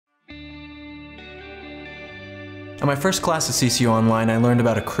In my first class at CCU Online, I learned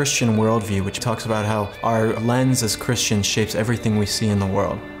about a Christian worldview, which talks about how our lens as Christians shapes everything we see in the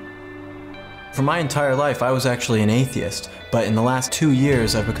world. For my entire life, I was actually an atheist, but in the last 2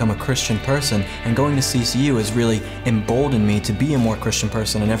 years, I've become a Christian person, and going to CCU has really emboldened me to be a more Christian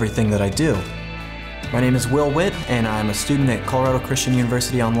person in everything that I do. My name is Witt, and I'm a student at Colorado Christian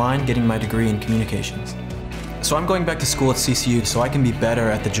University Online, getting my degree in communications. So I'm going back to school at CCU so I can be better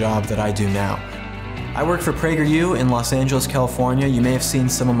at the job that I do now. I work for PragerU in Los Angeles, California. You may have seen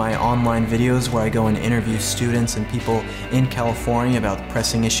some of my online videos where I go and interview students and people in California about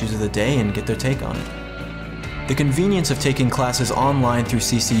pressing issues of the day and get their take on it. The convenience of taking classes online through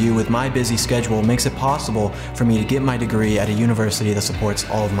CCU with my busy schedule makes it possible for me to get my degree at a university that supports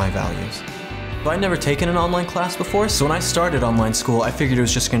all of my values. I'd never taken an online class before, so when I started online school, I figured it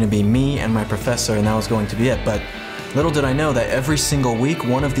was just going to be me and my professor and that was going to be it. But little did I know that every single week,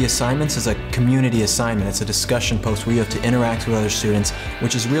 one of the assignments is a community assignment. It's a discussion post where you have to interact with other students,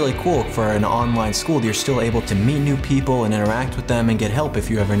 which is really cool for an online school. You're still able to meet new people and interact with them and get help if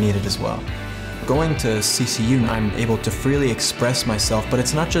you ever need it as well. Going to CCU, I'm able to freely express myself, but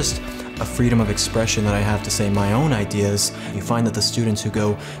it's not just a freedom of expression that I have to say my own ideas. You find that the students who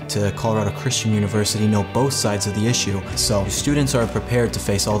go to Colorado Christian University know both sides of the issue, so students are prepared to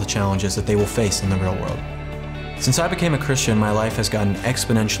face all the challenges that they will face in the real world. Since I became a Christian, my life has gotten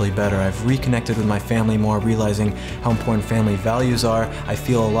exponentially better. I've reconnected with my family more, realizing how important family values are. I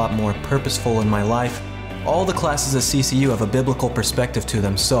feel a lot more purposeful in my life. All the classes at CCU have a biblical perspective to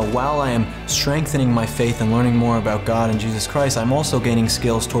them, so while I am strengthening my faith and learning more about God and Jesus Christ, I'm also gaining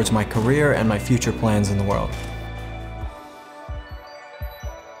skills towards my career and my future plans in the world.